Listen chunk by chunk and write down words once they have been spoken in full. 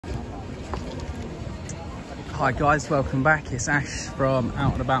Hi guys, welcome back. It's Ash from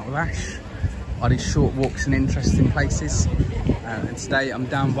Out and About with Ash. I do short walks in interesting places, and today I'm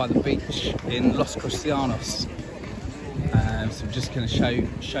down by the beach in Los Cristianos. So I'm just going to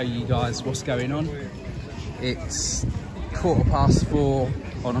show you guys what's going on. It's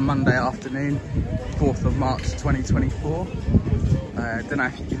 4:15 on a Monday afternoon, 4th of March 2024. I don't know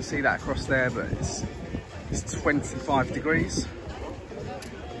if you can see that across there, but it's 25 degrees.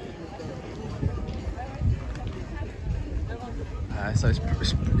 So it's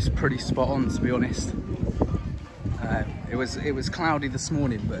pretty spot on, to be honest. It was cloudy this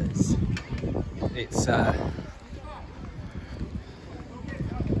morning, but it's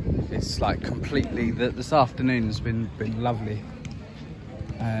like completely. This afternoon has been lovely.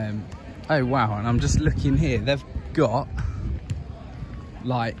 Oh wow! And I'm just looking here. They've got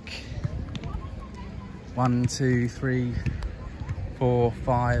like 1, 2, 3, 4,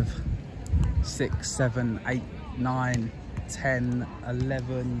 5, 6, 7, 8, 9, 10,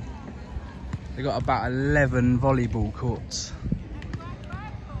 11. They got about 11 volleyball courts.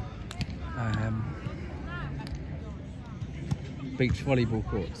 Beach volleyball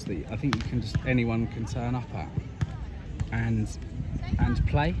courts that I think anyone can turn up at and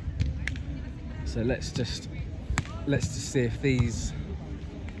play. So let's just see if these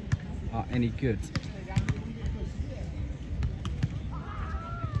are any good.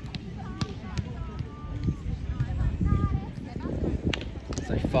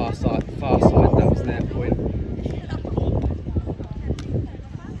 So far side, that was their point.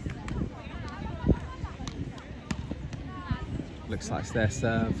 Looks like it's their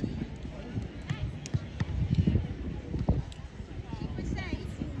serve.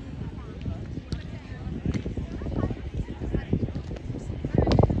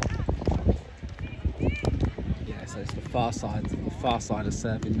 Yeah, so it's the far side is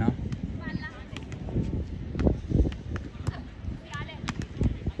serving now.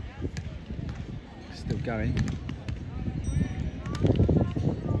 Still going.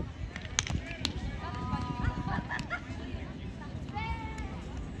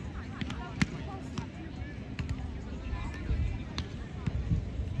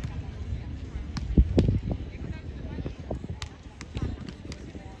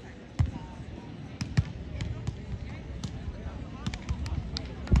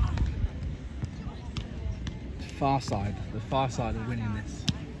 The far side are winning this.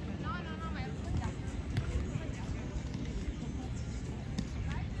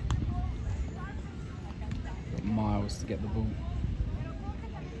 Got miles to get the ball.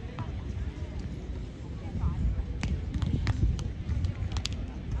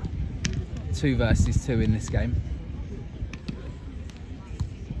 Two versus two in this game.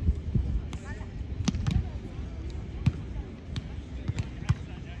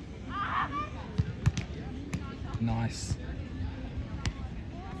 Nice.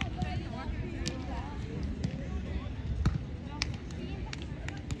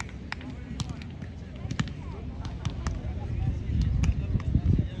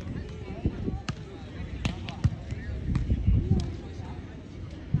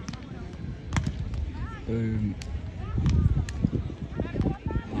 Boom.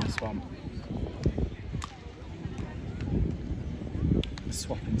 Nice one.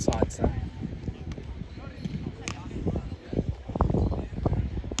 Swapping sides there.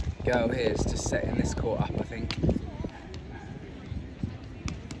 Girl here is just setting this court up, I think.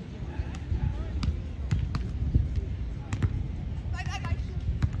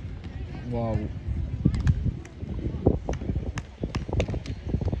 Whoa.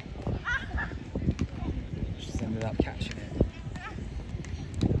 She's ended up catching it.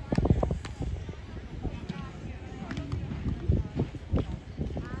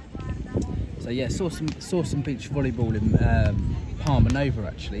 So yeah, saw some beach volleyball in Palma Nova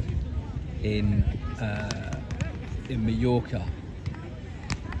actually, in Mallorca.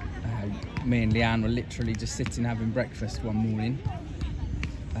 Me and Leanne were literally just sitting having breakfast one morning,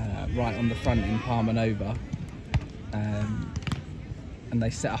 right on the front in Palma Nova, and they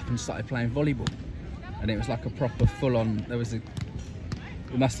set up and started playing volleyball, and it was like a proper full-on.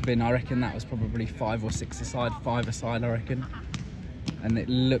 It must have been, I reckon that was probably 5 or 6 aside, 5 aside I reckon, and it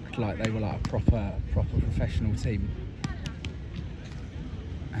looked like they were like a proper professional team.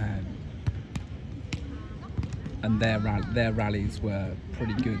 And their rallies were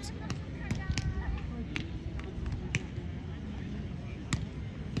pretty good.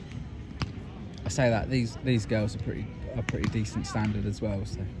 I say that these girls are pretty decent standard as well.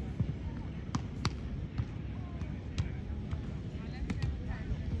 So.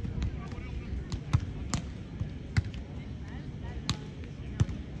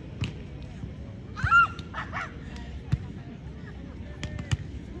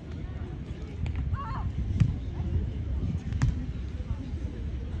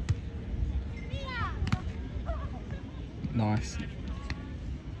 nice.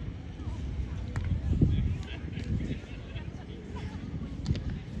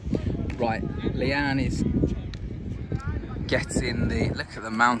 Right, Leanne is getting the, look at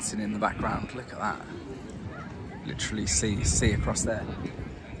the mountain in the background, look at that. Literally see across there.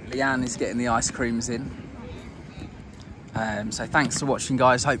 Leanne is getting the ice creams in. So thanks for watching,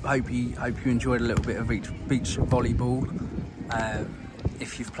 guys. Hope you enjoyed a little bit of beach volleyball.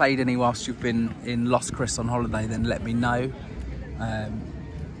 If you've played any whilst you've been in Los Cris on holiday, then let me know.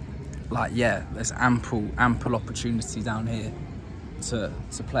 Like, yeah, there's ample opportunity down here to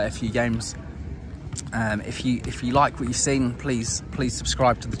play a few games. If you like what you've seen, please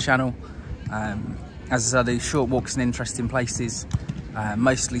subscribe to the channel. As I say, these short walks in interesting places,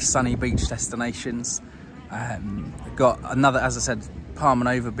 mostly sunny beach destinations. Got another, as I said, Palm and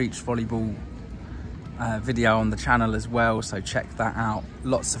Over beach volleyball video on the channel as well, so check that out.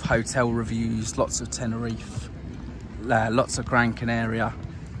 Lots of hotel reviews, lots of Tenerife, lots of Gran Canaria.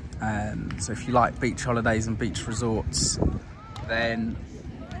 So if you like beach holidays and beach resorts, then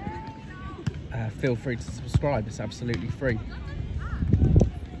feel free to subscribe. It's absolutely free.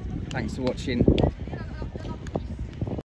 Thanks for watching.